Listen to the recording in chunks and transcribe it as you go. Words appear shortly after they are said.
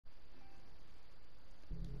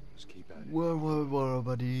Just keep at it. Well,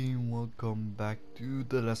 buddy, welcome back to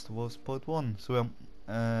The Last of Us Part 1. So,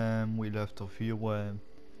 we left off here where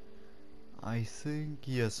I think,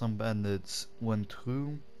 yeah, some bandits went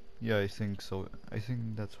through. Yeah, I think so. I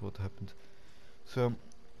think that's what happened. So,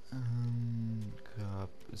 crap,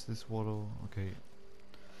 is this water? Okay.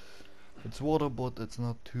 It's water, but it's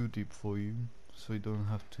not too deep for you, so you don't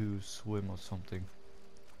have to swim or something.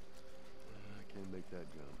 I can't make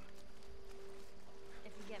that jump.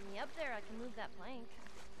 If you get me up there, I can move that plank.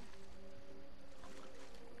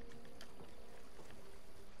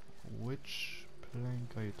 Which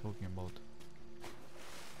plank are you talking about?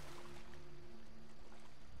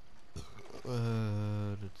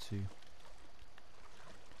 Let's see.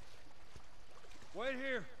 Wait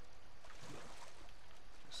here.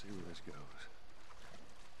 Let's see where this goes.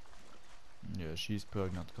 Yeah, she's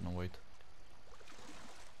probably not gonna wait.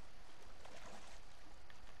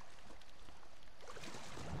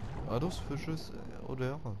 Are those fishes? Oh, they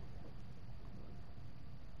are.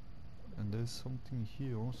 And there's something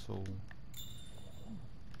here also.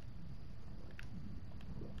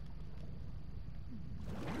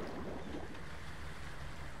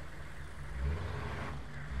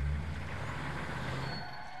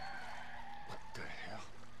 What the hell?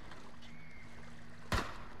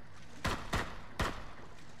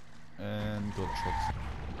 And gunshots.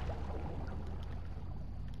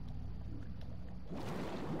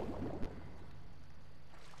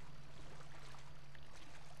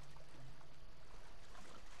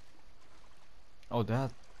 Oh,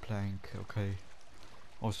 that plank, okay.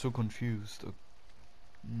 I was so confused. Let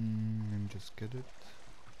me just get it.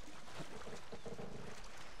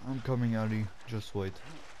 I'm coming, Ellie. Just wait.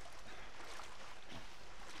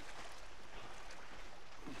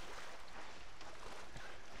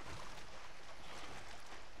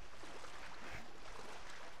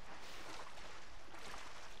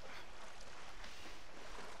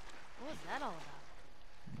 What was that all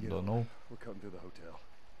about? Don't know. We're coming to the hotel.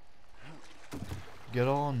 Get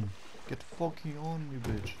on. Get fucking on, you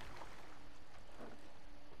bitch.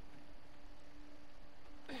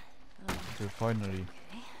 Okay, finally.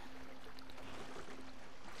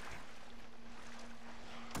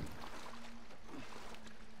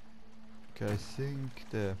 Okay. Okay, I think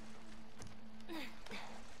there.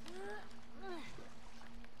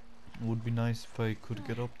 Would be nice if I could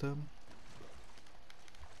get up there.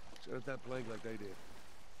 Set up that plank like they did.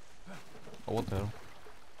 Oh, what the hell?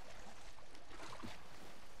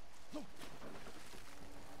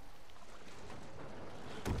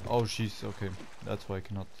 Oh, she's okay. That's why I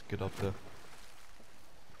cannot get up there.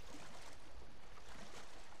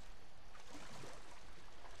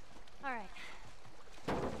 Alright.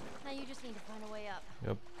 Now you just need to find a way up.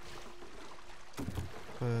 Yep.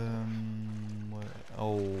 Where?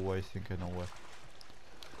 Oh, I think I know where.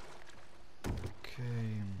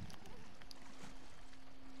 Okay.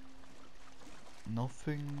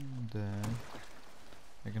 Nothing there.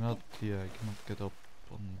 I cannot. Yeah, I cannot get up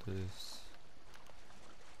on this.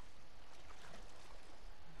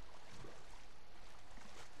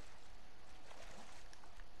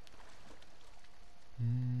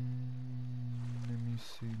 Let me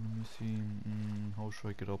see. Let me see. How should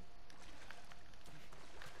I get up?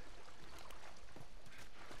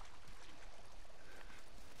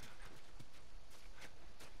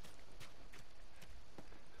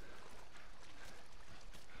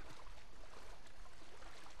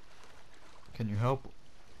 Can you help?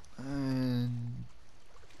 And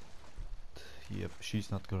yep, she's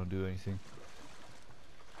not gonna do anything.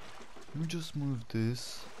 Let me just move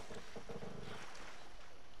this.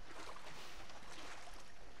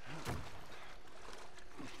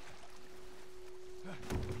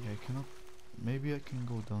 Yeah, I cannot. Maybe I can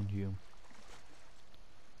go down here.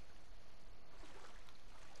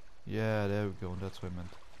 Yeah, there we go. That's what I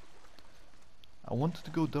meant. I wanted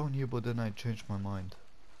to go down here, but then I changed my mind.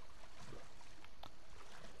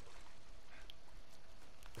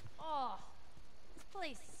 Oh, this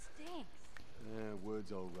place stinks.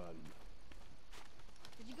 Wood's all rotten.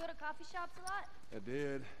 Did you go to coffee shops a lot? I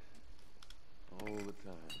did. All the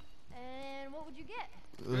time. And what would you get?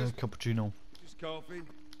 Cappuccino. Just coffee.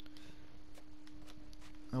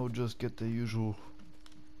 I would just get the usual.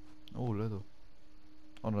 Oh, leather.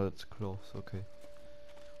 Oh no, that's cloth. Okay.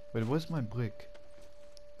 Wait, where's my brick?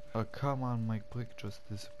 Oh, come on, my brick just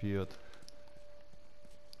disappeared.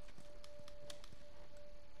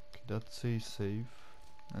 Okay, that says safe,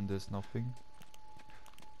 and there's nothing.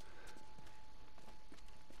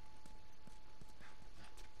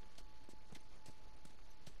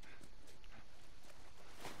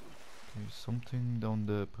 Okay, something down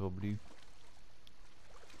there probably.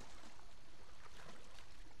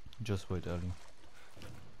 Just wait, Ellie.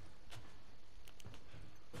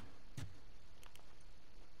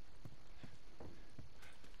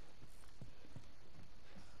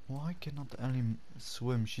 Why cannot Ellie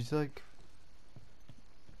swim? She's like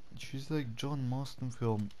John Marston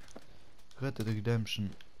film Red Dead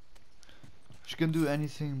Redemption. She can do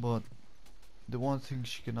anything, but the one thing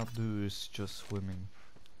she cannot do is just swimming.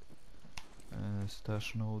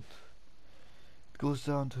 Stash note. It goes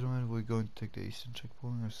down to the right. We're going to take the eastern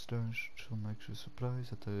checkpoint. Our stash some extra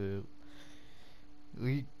supplies at the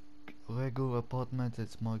Lego apartment.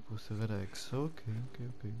 It's marked with the red X. Okay.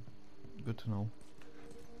 Good to know.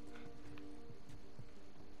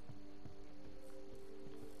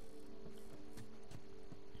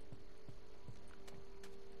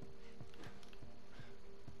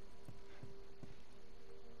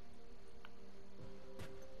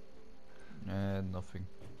 Nothing.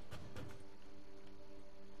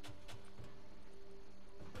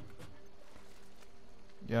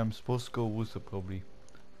 Yeah, I'm supposed to go with her probably.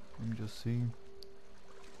 Let me just see.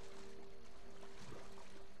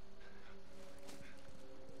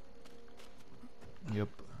 Yep.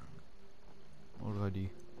 Alrighty.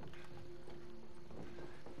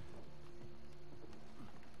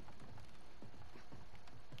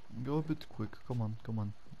 Go a bit quick. Come on.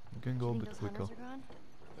 You can go a bit quicker.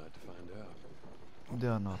 About to find out. They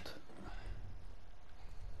are not.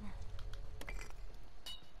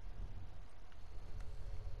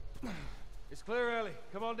 It's clear, Ellie.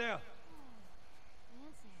 Come on down.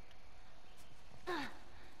 Fancy.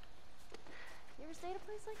 You ever stayed at a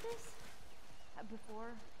place like this? Before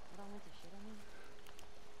it all went to shit on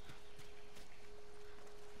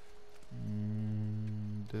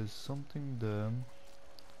me? There's something there.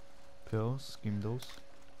 Pills, skim those.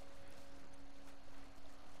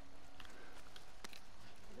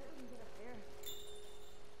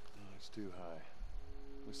 Oh, it's too high.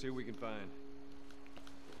 Let's see what we can find.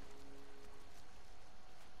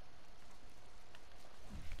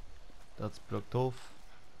 That's blocked off.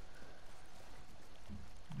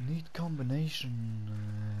 Neat combination.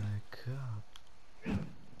 Crap.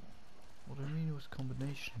 What do I mean with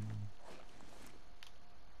combination?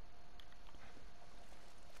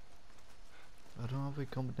 I don't have a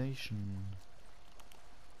combination.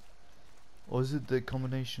 Or is it the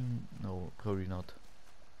combination? No, probably not.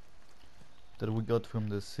 That we got from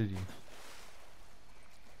the city.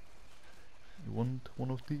 You want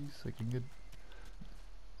one of these? I can get.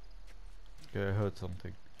 Okay, I heard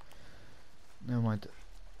something. Never mind.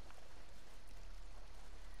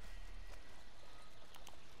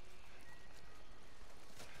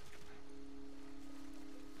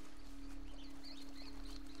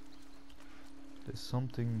 There's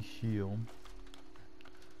something here.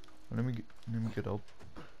 Let me get up.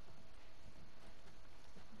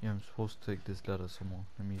 Yeah, I'm supposed to take this ladder somewhere.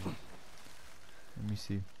 Let me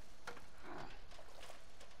see.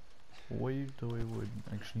 Wait,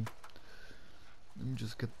 actually. Let me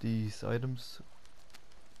just get these items.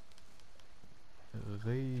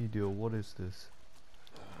 Radio, what is this?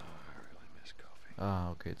 I really miss coffee. Ah,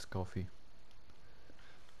 okay, it's coffee.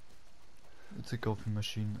 It's a coffee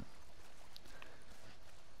machine.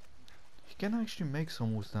 You can actually make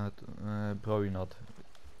some with that. Probably not.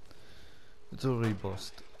 It's already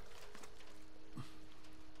bust.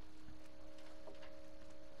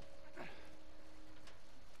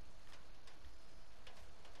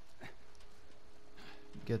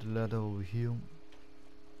 Get a ladder over here.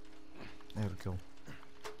 There we go.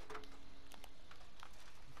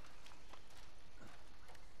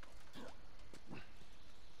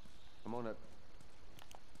 I'm on it.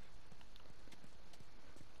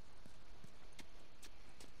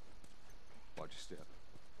 Watch your step.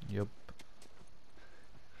 Yep.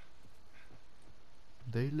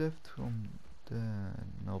 They left from there.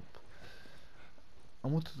 Nope. I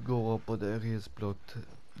wanted to go up, but the area is blocked.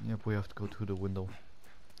 Yep, we have to go through the window.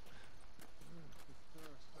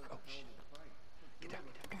 Oh shit. Get down.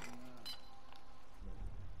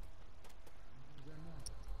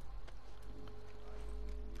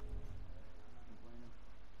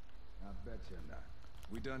 I bet you're not.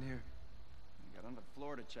 We done here? You got on the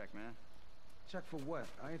floor to check, man. Check for what?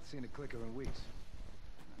 I ain't seen a clicker in weeks.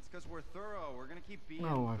 That's because we're thorough. We're gonna keep being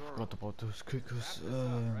No, I thorough. forgot about those clickers. Wrap this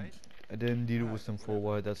up, right? I didn't deal with them for a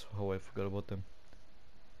while, that's how I forgot about them.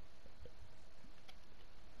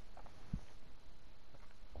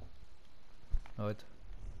 Alright.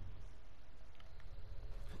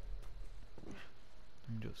 Let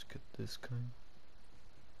me just get this guy.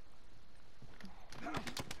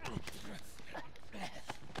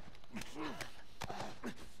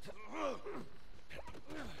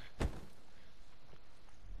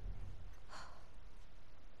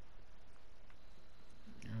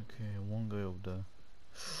 over there.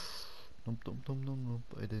 Nope, nope, nope, nope, nope.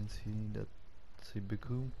 I didn't see that. It's a big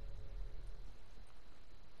room.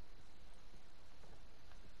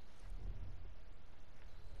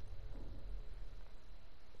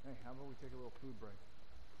 Hey, how about we take a little food break?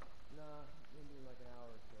 Nah, maybe in like an hour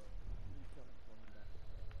or so. You tell me when I'm back.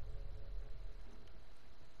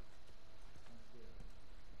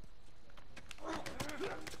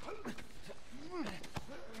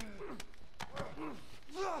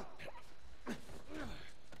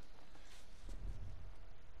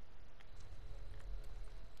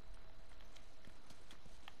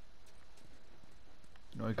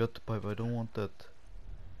 No, I got the pipe. I don't want that.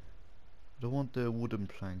 I don't want the wooden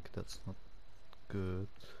plank. That's not good.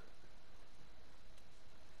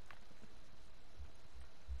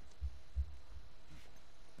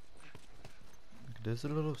 There's a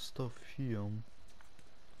lot of stuff here.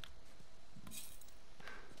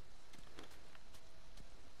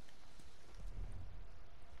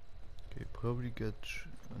 Okay, probably get.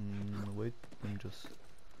 Wait, let me just.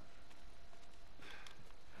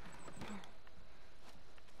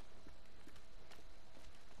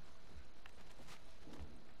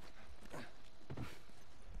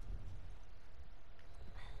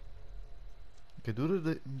 Okay, do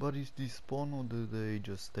the bodies despawn or do they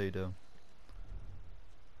just stay there?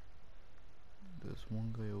 There's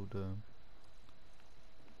one guy over there.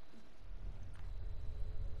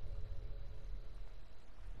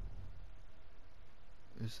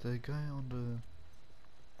 Is there a guy on the...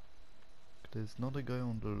 There's not a guy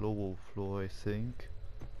on the lower floor, I think.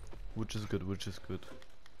 Which is good, which is good.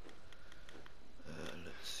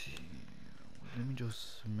 Let's see... Let me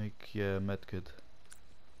just make, yeah, medkit.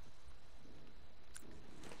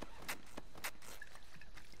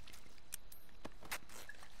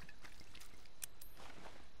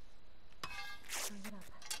 Bring it up.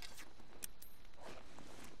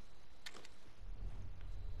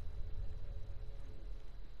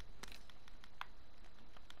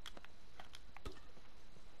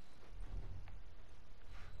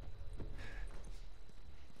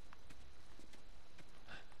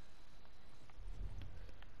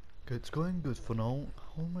 Okay, it's going good for now.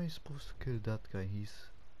 How am I supposed to kill that guy? He's...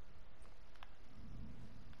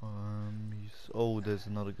 Oh, there's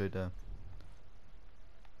another guy there.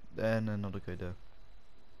 And another guy there.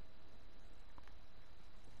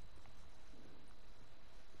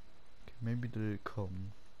 Okay, maybe they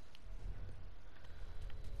come.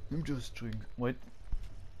 Let me just drink. Wait.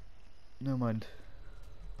 Never mind.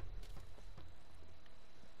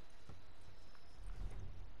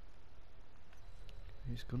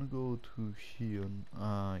 He's gonna go to here.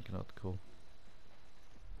 I cannot go.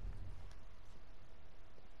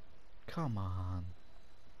 Come on.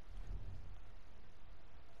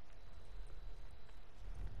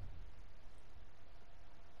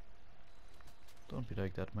 Don't be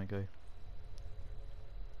like that, my guy. Okay,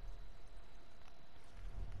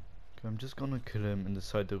 I'm just gonna kill him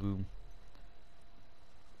inside the room.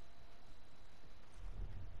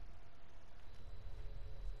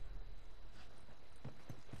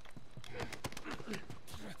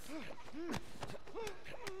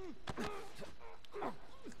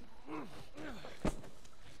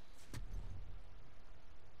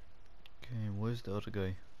 Okay, where's the other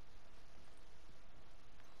guy?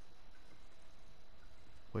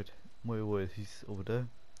 Wait, he's over there?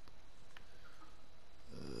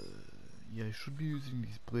 Yeah, I should be using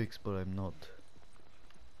these bricks, but I'm not.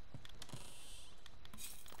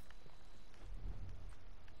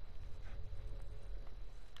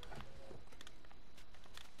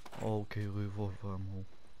 Okay, revolver ammo.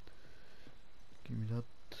 Give me that.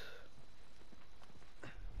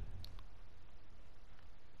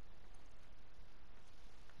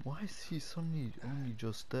 Why is he suddenly only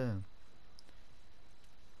just there?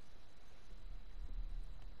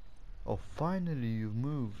 Oh, finally you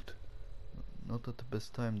moved. Not at the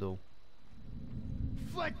best time though.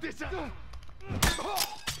 Flank this out!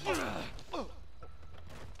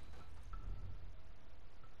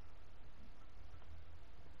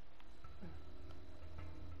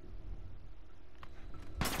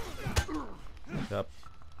 Yep.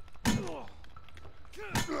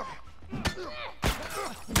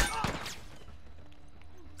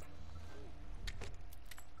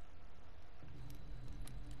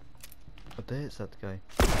 But there's that guy.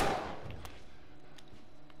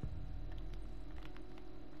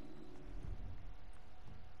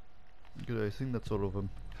 Good, I think that's all of them.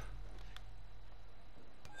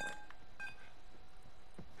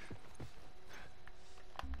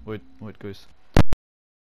 Wait, guys.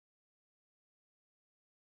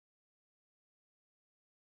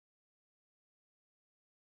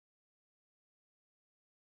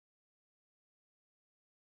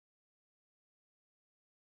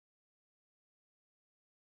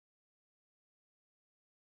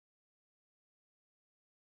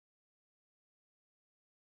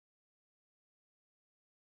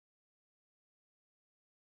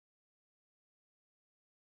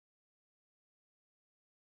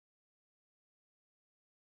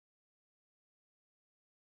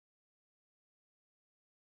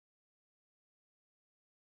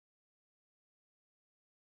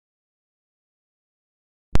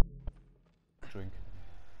 drink.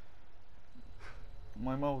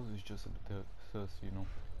 My mouth is just a bit thirsty, you know.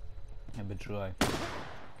 A bit dry.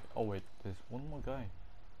 Oh wait, there's one more guy.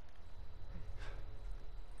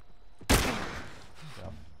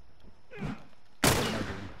 Yeah. What am I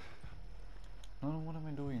doing? No, what am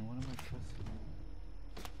I doing? What am I pressing?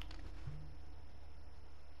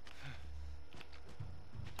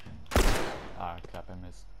 Ah, crap, I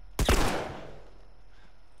missed.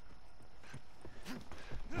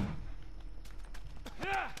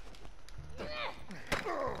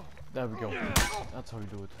 There we go. That's how you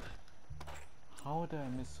do it. How did I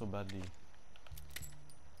miss so badly?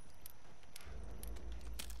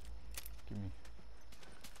 Give me.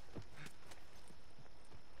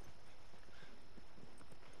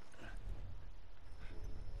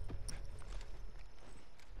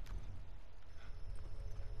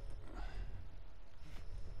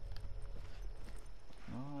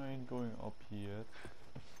 No, I ain't going up yet.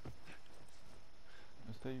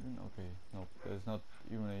 Is there even? Okay, no, there's not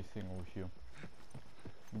even anything over here.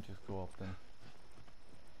 Let me just go up then.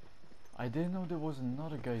 I didn't know there was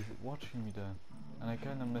another guy watching me there, and I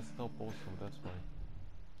kinda messed up also, that's why.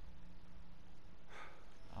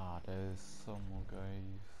 Ah, there's some more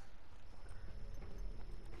guys.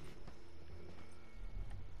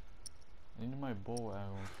 I need my bow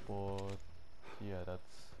arrows, but yeah,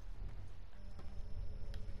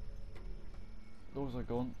 those are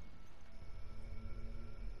gone.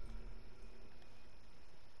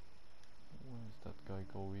 Where's that guy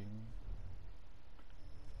going?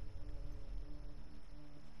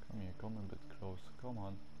 Come here, come a bit close, come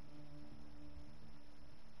on.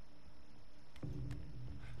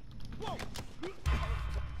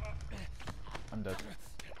 I'm dead.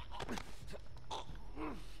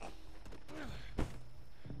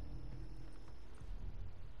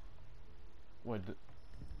 Wait,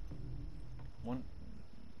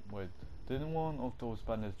 wait, didn't one of those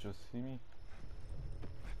bandits just see me?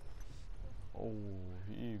 Oh,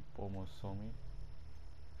 he almost saw me.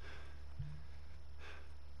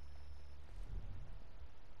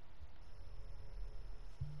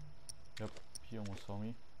 Yep, he almost saw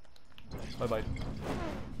me. Bye bye.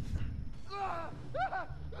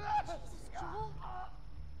 Joel?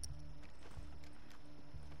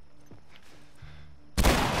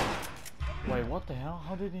 Wait, what the hell?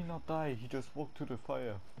 How did he not die? He just walked to the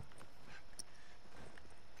fire.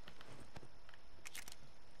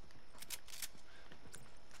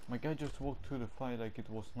 My guy just walked to the fire like it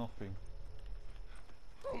was nothing.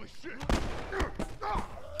 Holy shit!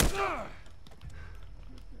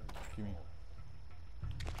 Gimme.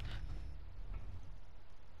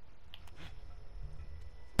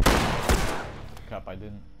 Crap, I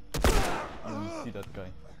didn't even see that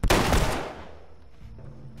guy.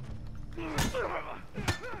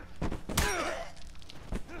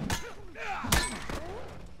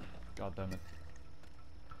 God damn it.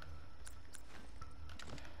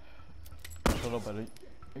 Shut up, Ellie.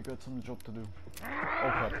 You got some job to do.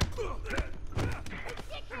 Oh crap.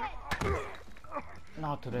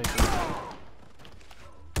 Not today.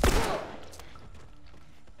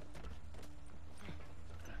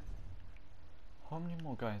 How many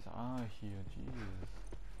more guys are here? Jesus.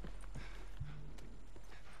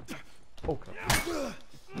 Oh crap.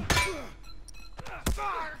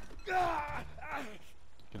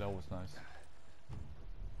 Okay, that was nice.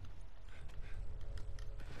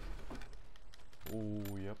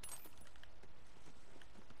 Oh, yep.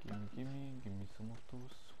 Give me some of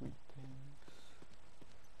those sweet things.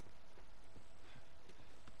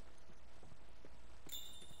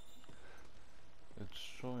 It's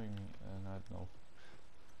showing, and I don't know.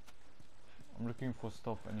 I'm looking for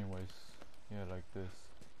stuff anyways. Yeah, like this.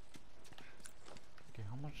 Okay,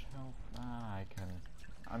 how much health? Ah, I can.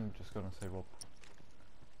 I'm just gonna save up.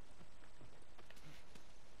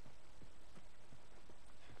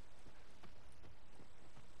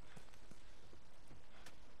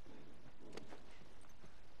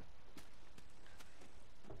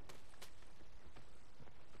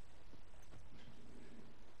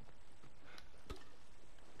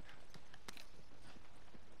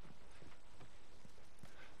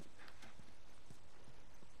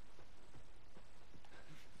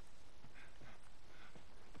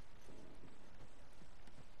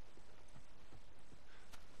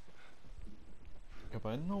 Yeah, but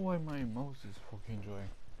I don't know why my mouse is fucking dry.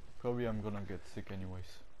 Probably I'm gonna get sick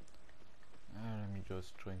anyways. Let me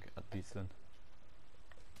just drink at least then.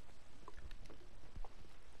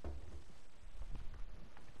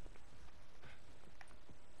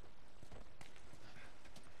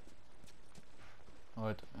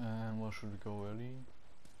 Alright, and where should we go, Ellie?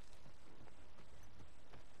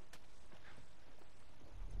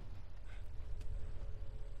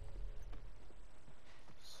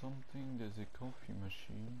 think there's a coffee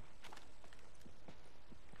machine.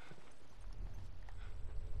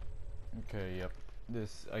 Okay, yep.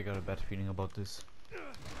 This, I got a bad feeling about this.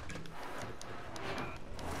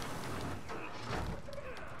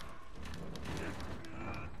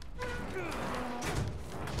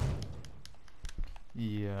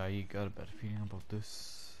 Yeah, I got a bad feeling about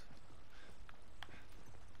this.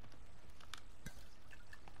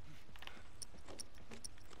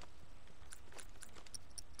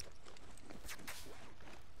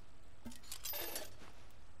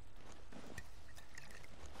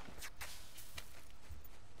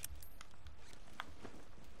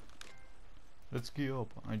 Let's gear up.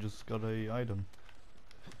 I just got a item.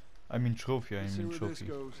 I mean trophy, I Let's see mean where this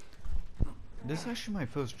trophy. goes. This is actually my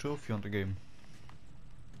first trophy on the game.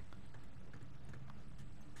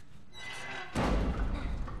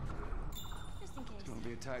 Just in It's case. gonna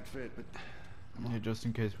be a tight fit, but Yeah, just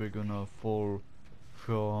in case we're gonna fall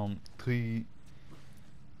from three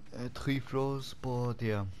floors, but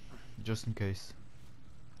yeah, just in case.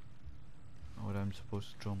 What I'm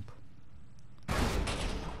supposed to jump.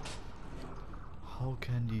 How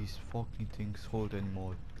can these fucking things hold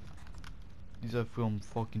anymore? These are from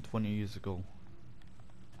fucking 20 years ago.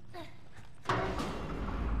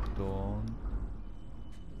 Don't.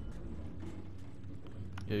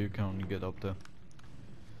 Yeah, you can only get up there.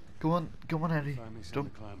 Come on, Ellie. find me something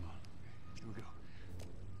Jump. to climb on. Here we go.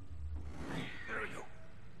 There we go.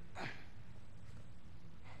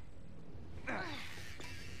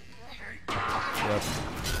 Yep,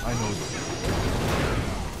 I know.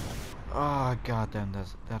 Ah, goddamn,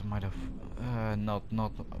 that might have. Not.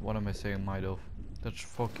 What am I saying? Might have. That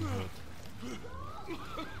fucking hurt.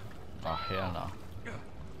 Ah, hell no.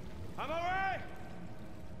 I'm alright!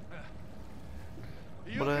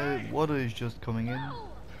 But water is just coming in. No!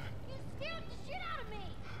 You scared the shit out of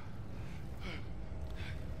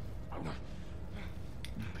me!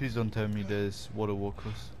 Please don't tell me there's water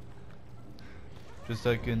walkers. Just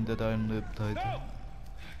like in that Iron Lip Titan. No!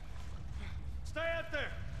 Stay up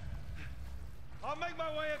there! I'll make my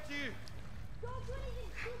way up to you. Don't do anything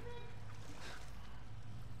stupid!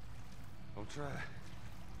 I'll try.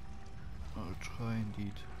 I'll try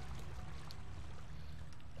indeed.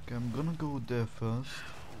 Okay, I'm gonna go there first.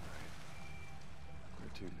 Where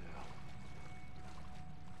to now?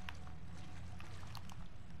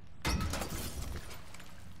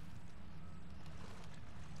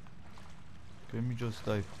 Let me just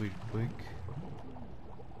dive real quick.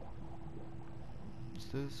 Is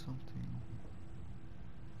there something?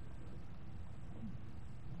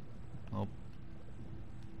 Nope.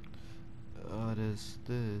 There's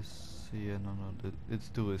this. Yeah, no, it's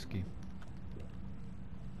too risky.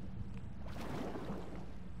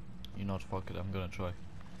 You know what, fuck it, I'm gonna try.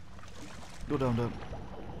 Go down there.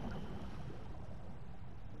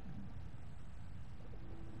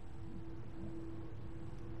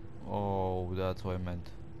 Oh, that's what I meant.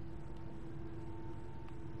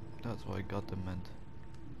 That's what I got them meant.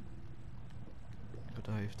 Go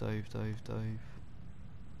dive.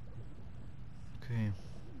 Okay.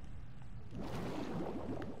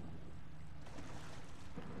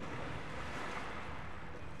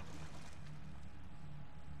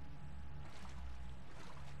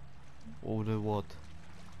 Order what?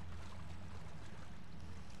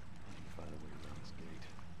 Find a way around this gate.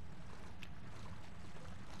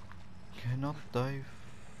 Cannot dive?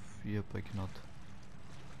 Yep, I cannot.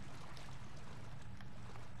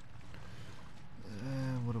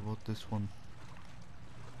 What about this one?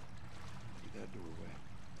 Get that doorway.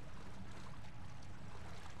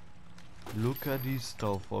 Look at these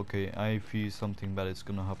stuff. Okay, I feel something bad is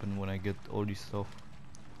gonna happen when I get all this stuff.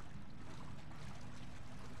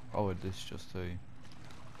 Oh, it is just a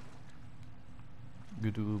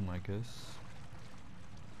good room, I guess.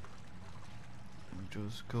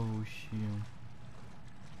 Just go here.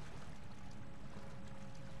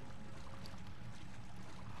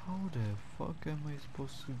 How the fuck am I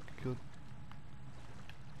supposed to go?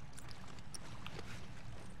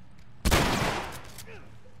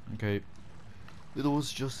 Okay, it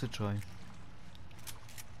was just a try.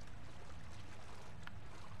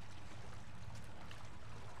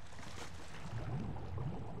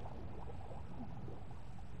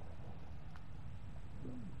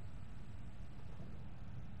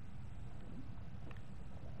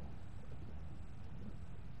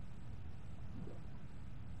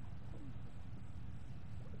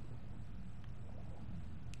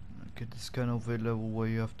 Okay, this kind of a level where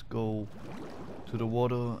you have to go to the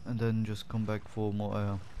water and then just come back for more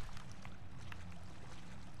air.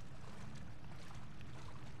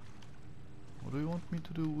 What do you want me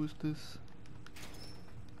to do with this?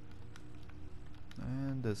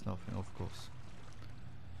 And there's nothing, of course.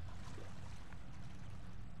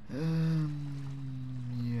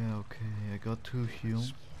 Yeah, okay, I got 2 heal.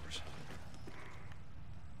 Spores.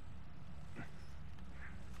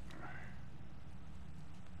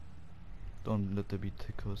 Don't let there be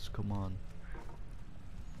tickers, come on.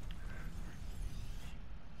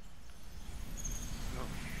 Oh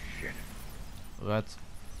shit. Rats.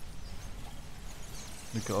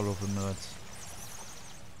 Look at all of them rats.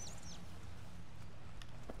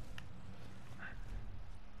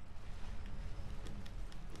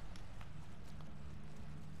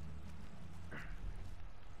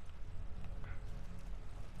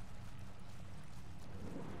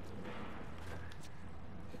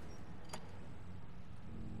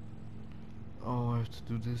 Oh, I have to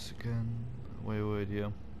do this again. Wait,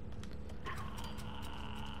 yeah.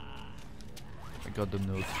 I got the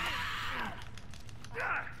note.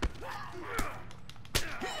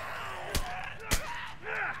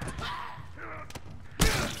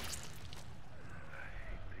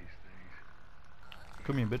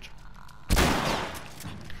 Come here, bitch.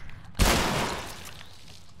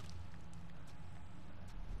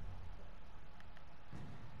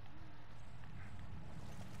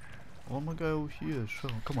 Oh my guy over here,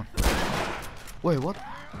 sure, come on. Wait, what?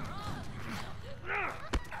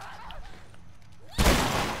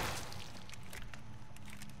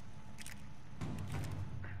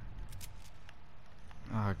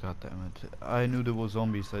 Ah, god damn it. I knew there were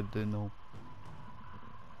zombies, I didn't know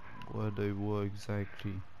where they were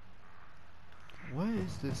exactly. Where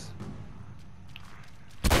is this?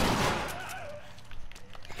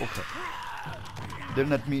 Okay. It didn't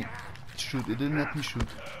let me shoot, it didn't let me shoot.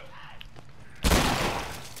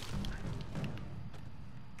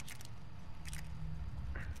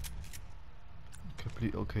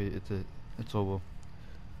 Complete, okay, it's over.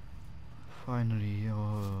 Finally,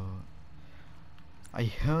 I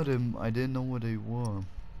heard him, I didn't know where they were.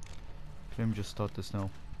 Let me just start this now.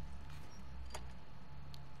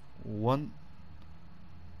 1,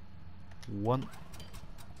 1,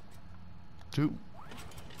 2,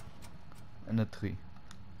 and a 3.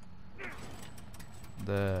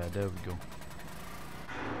 There we go.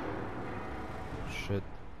 Shit.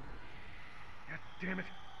 God damn it.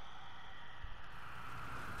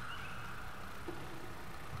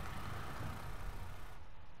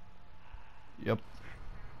 Yep.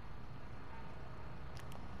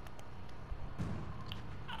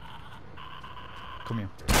 Come here.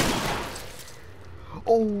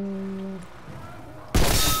 Oh!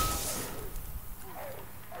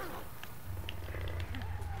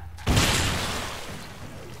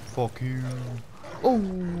 Fuck you.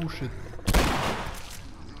 Oh shit.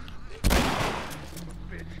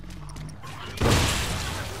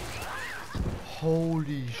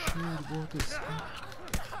 Holy shit, what is that?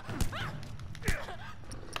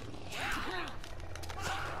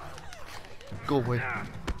 Go away.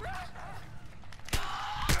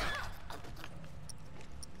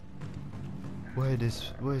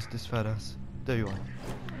 Where is this fat ass? There you are.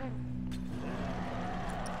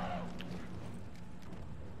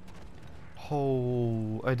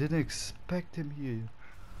 Oh, I didn't expect him here.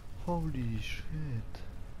 Holy shit.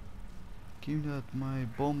 Give that my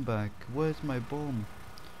bomb back. Where's my bomb?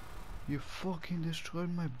 You fucking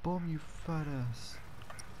destroyed my bomb, you fat ass.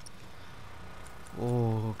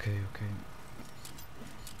 Oh, okay.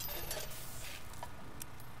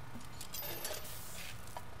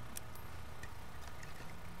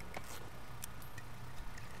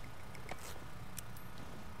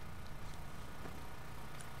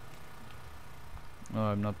 No,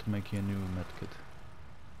 I'm not making a new medkit.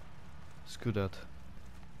 Screw that.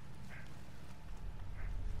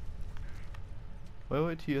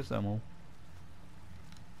 Wait, he has ammo.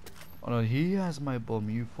 Oh no, he has my bomb,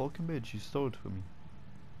 you fucking bitch, you stole it from me.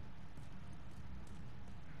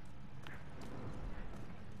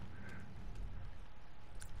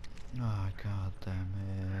 Ah, god damn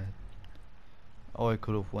it. Oh, I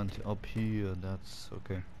could have went up here, that's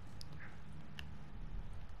okay.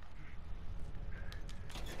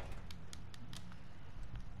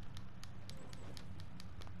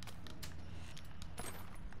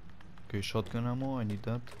 Okay, shotgun ammo, I need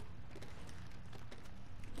that.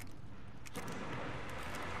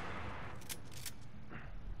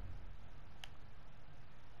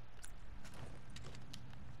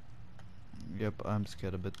 Yep, I'm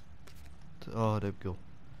scared a bit. Oh, there we go.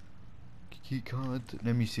 Key card.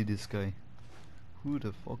 Let me see this guy. Who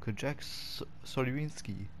the fuck? Jack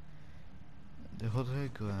Solinsky. The hotel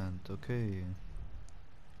grant. Okay.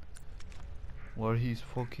 Well, he's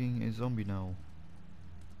fucking a zombie now.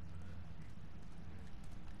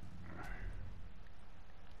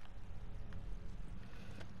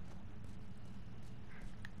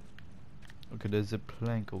 Okay, there's a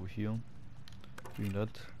plank over here. Doing that.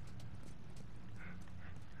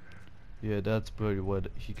 Yeah, that's probably where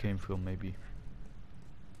he came from, maybe.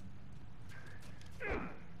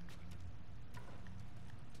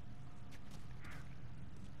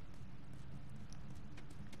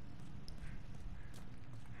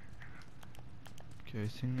 Okay, I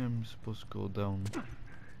think I'm supposed to go down.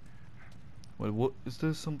 Wait, what? Is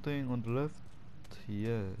there something on the left?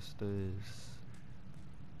 Yes, there is.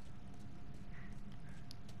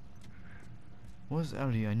 Where's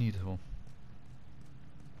Ellie? I need her.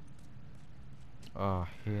 Ah,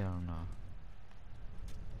 hell no.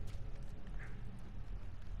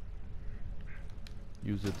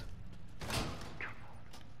 Use it.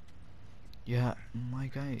 Yeah, my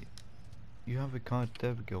guy. You have a card,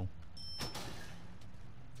 there we go.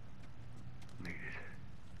 Made it.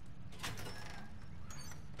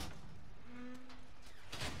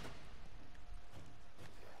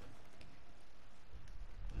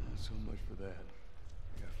 So much for that.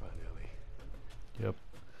 We gotta find Ellie. Yep.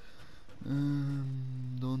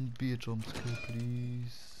 Don't be a jump scare,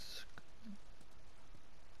 please.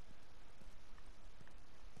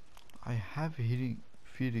 I have a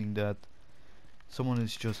feeling that someone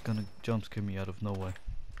is just gonna jump scare me out of nowhere.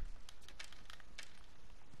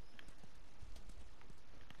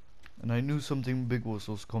 And I knew something big was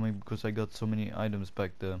also coming because I got so many items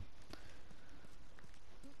back there.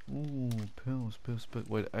 Ooh, pills.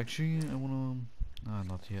 Wait, actually, I wanna... Ah,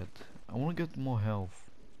 not yet. I wanna get more health.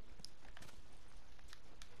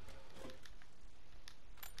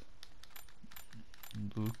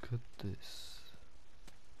 Look at this.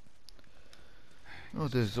 Oh,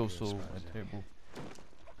 there's also a table.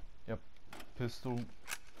 Yep, pistol.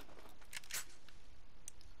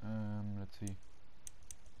 Let's see.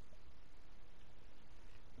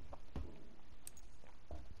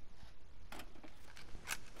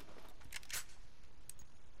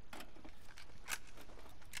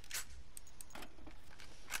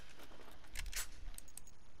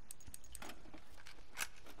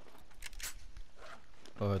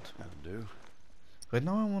 Alright. That'll do. Right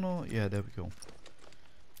now I wanna... Yeah, there we go.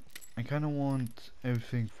 I kinda want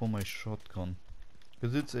everything for my shotgun.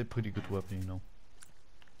 Because it's a pretty good weapon, you know.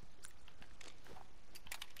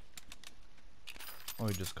 Oh,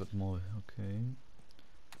 I just got more. Okay.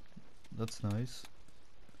 That's nice.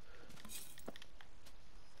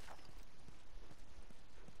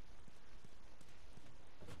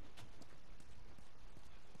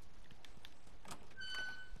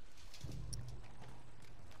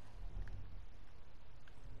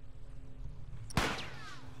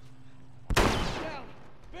 Down!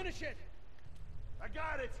 Finish it! I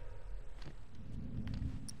got it!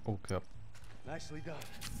 Oh crap. Nicely done.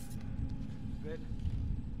 Bit.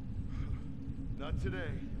 Not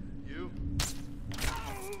today. You?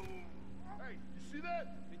 Hey, you see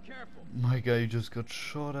that? Be careful. My guy just got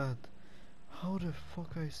shot at. How the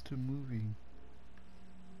fuck are you still moving?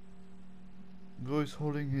 Boy's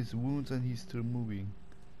holding his wounds and he's still moving.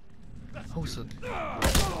 How's that?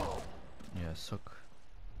 Yeah, suck.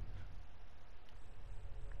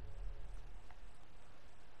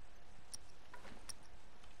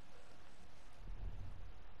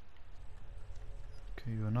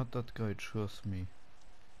 Okay, you're not that guy, trust me.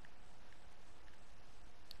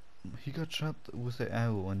 He got shot with an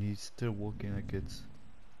arrow and he's still walking like it's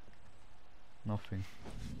nothing.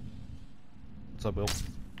 What's up, Bill?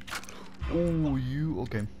 Oh, you...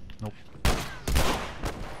 Okay, nope.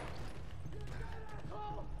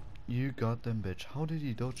 You got them, bitch. How did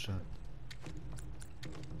he dodge that?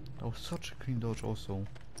 That was such a clean dodge also.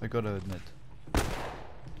 I gotta admit.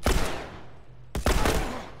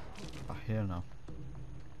 Ah, hell no.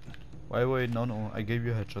 Wait, no, I gave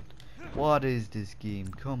you a headshot. What is this game?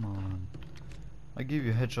 Come on. I gave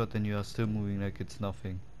you a headshot and you are still moving like it's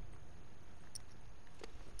nothing.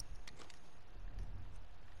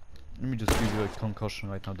 Let me just give you a concussion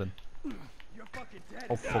right now then. You're fucking dead.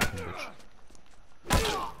 Oh, fucking bitch.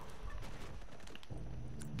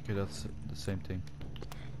 Okay, that's the same thing.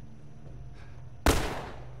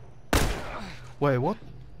 Wait, what?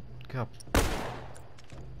 Cap.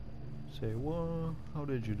 Say what? How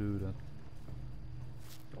did you do that?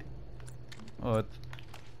 Alright.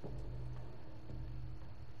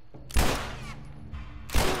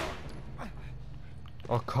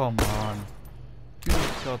 Oh, come on. You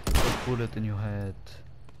just got a bullet in your head.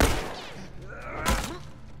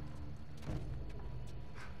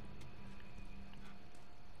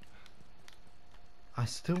 I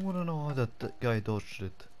still wanna know how that guy dodged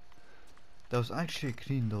it. That was actually a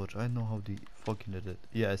clean dodge. I don't know how the fucking did it.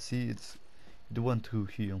 Yeah, see, it's the one through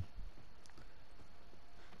here.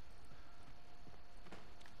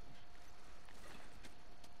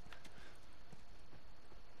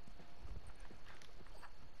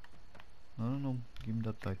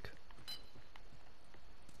 that back.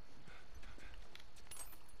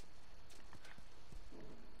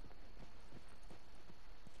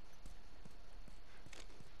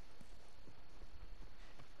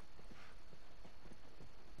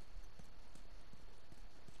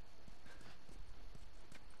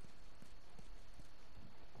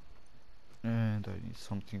 And I need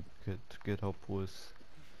something to get up with.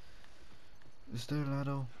 Is there a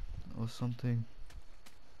ladder or something?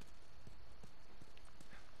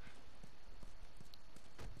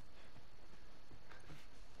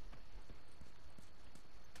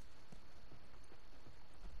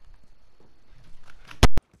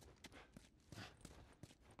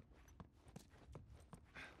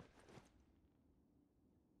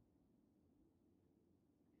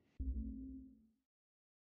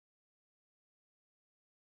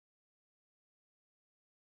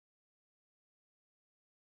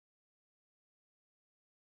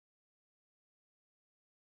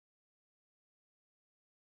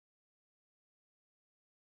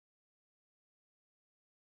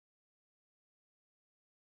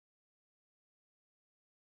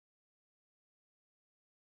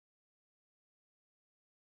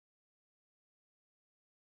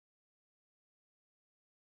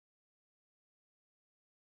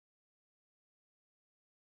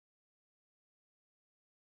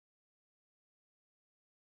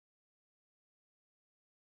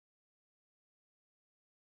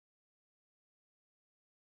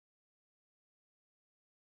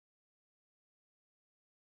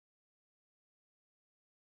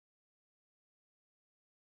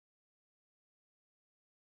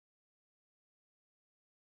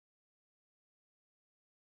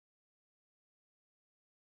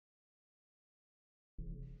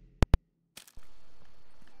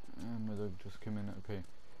 And my dog just came in. Okay.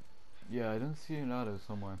 Yeah, I don't see a ladder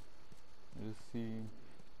somewhere. I just see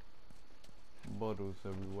bottles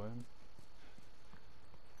everywhere.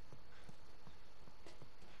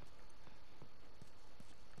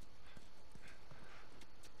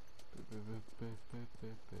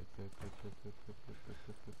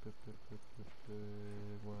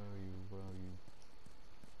 Where are you? Where are you?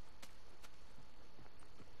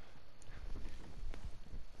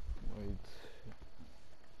 Wait.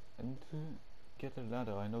 I need to get a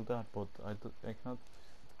ladder, I know that, but I cannot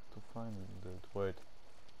to find it. Wait.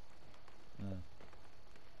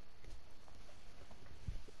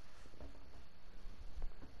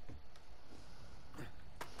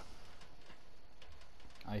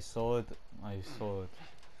 I saw it. I saw it.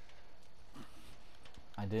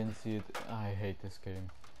 I didn't see it. I hate this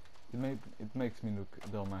game. It makes me look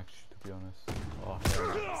dumb, actually, to be honest. Oh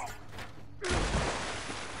hell.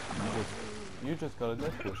 You just got a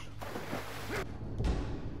death push.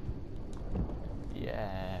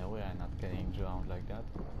 Yeah, we are not getting drowned like that.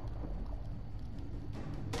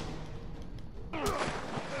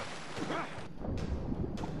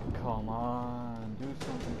 Come on, do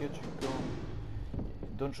something, get your gun.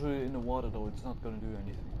 Don't shoot it in the water though, it's not gonna do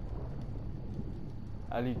anything.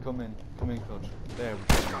 Ali, come in, coach. There we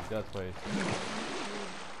go, that way.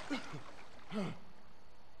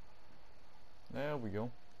 There we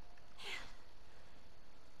go.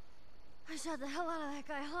 I shot the hell out of that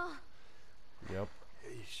guy, huh? Yep.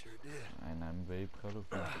 Yeah, you sure did. And I'm very proud of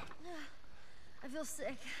you. I feel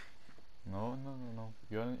sick. No.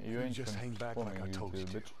 You ain't just hang back like I told you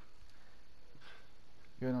to. bitch.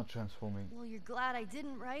 You're not transforming. Well, you're glad I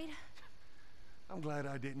didn't, right? I'm glad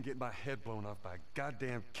I didn't get my head blown off by a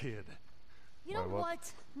goddamn kid. You know Wait, what?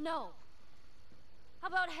 what? No. How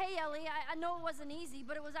about, hey, Ellie, I know it wasn't easy,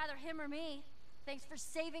 but it was either him or me. Thanks for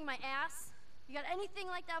saving my ass. You got anything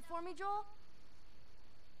like that for me, Joel?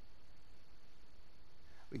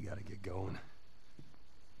 We gotta get going.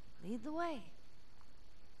 Lead the way.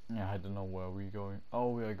 Yeah, I don't know where we're going.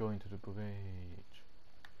 Oh, we are going to the bridge.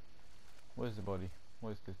 Where's the body?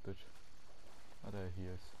 Where's this bitch? Oh, there he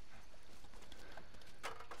is.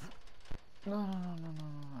 No,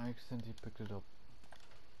 I accidentally picked it up.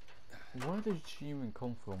 Where did she even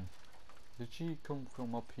come from? Did she come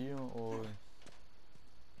from up here or...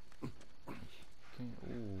 Okay,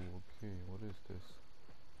 oh, okay, what is this?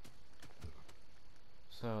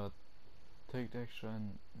 So, take the extra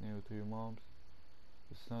and nail it to your mom's.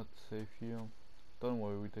 It's not safe here. Don't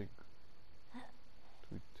worry, we take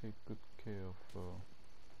good care of her.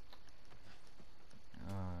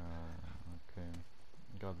 Okay.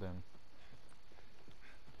 Goddamn.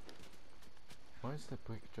 Why is the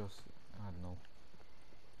brick just... I don't know.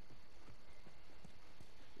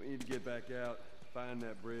 We need to get back out, find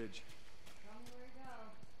that bridge. Tell me where to go.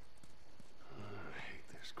 I hate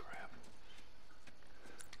this crap.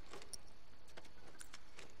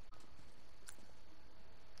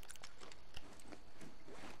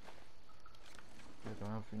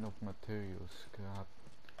 enough materials. Crap.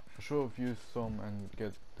 I should have used some and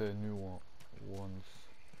get the new ones.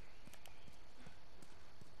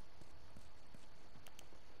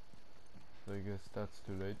 So I guess that's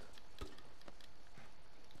too late.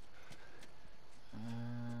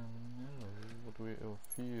 Hello, what do we have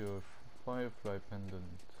here? Firefly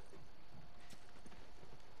pendant.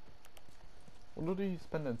 What do these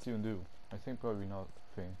pendants even do? I think probably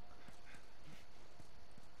nothing.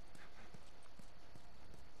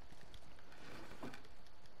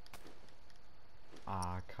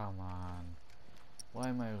 Ah, come on.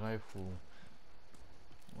 Why my rifle?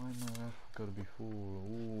 Why my rifle gotta be full?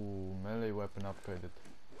 Ooh, melee weapon upgraded.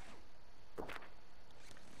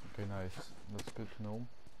 Okay, nice. That's good to know.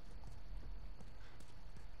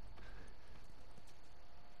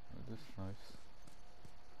 That is nice.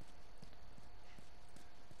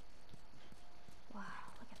 Wow,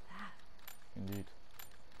 look at that. Indeed.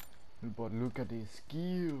 But look at this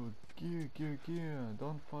gear! Gear!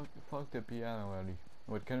 Don't fuck the piano, Ellie.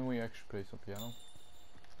 Wait, can we actually play some piano?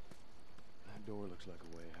 That door looks like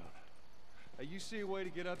a way out. Hey, you see a way to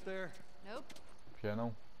get up there? Nope.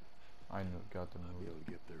 Piano? I know, got the I'll be move. able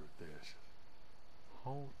to get there with this.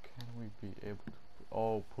 How can we be able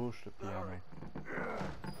to push the piano?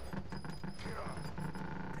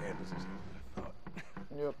 Damn, this is harder than I thought.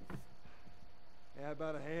 Yep. Hey, how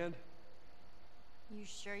about a hand? You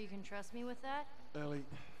sure you can trust me with that? Ellie,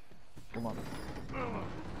 Come on.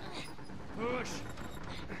 Push!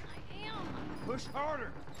 I am. Push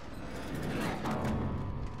harder!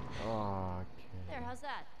 Okay. There, how's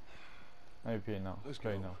that? Maybe now. Let's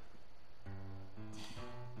Play go. now.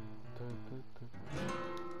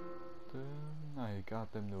 I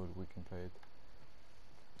got them dude, we can play it.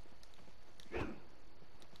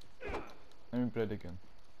 Let me play it again.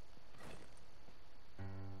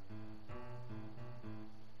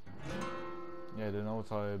 Yeah, the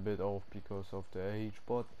notes are a bit off because of the age,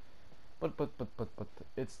 but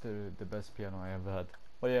it's the best piano I ever had.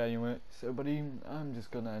 But yeah, anyway, so buddy, I'm just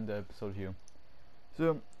gonna end the episode here.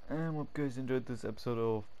 So I hope you guys enjoyed this episode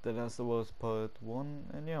of The Last of Us Part 1,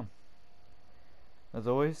 and yeah, as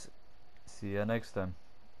always, see ya next time.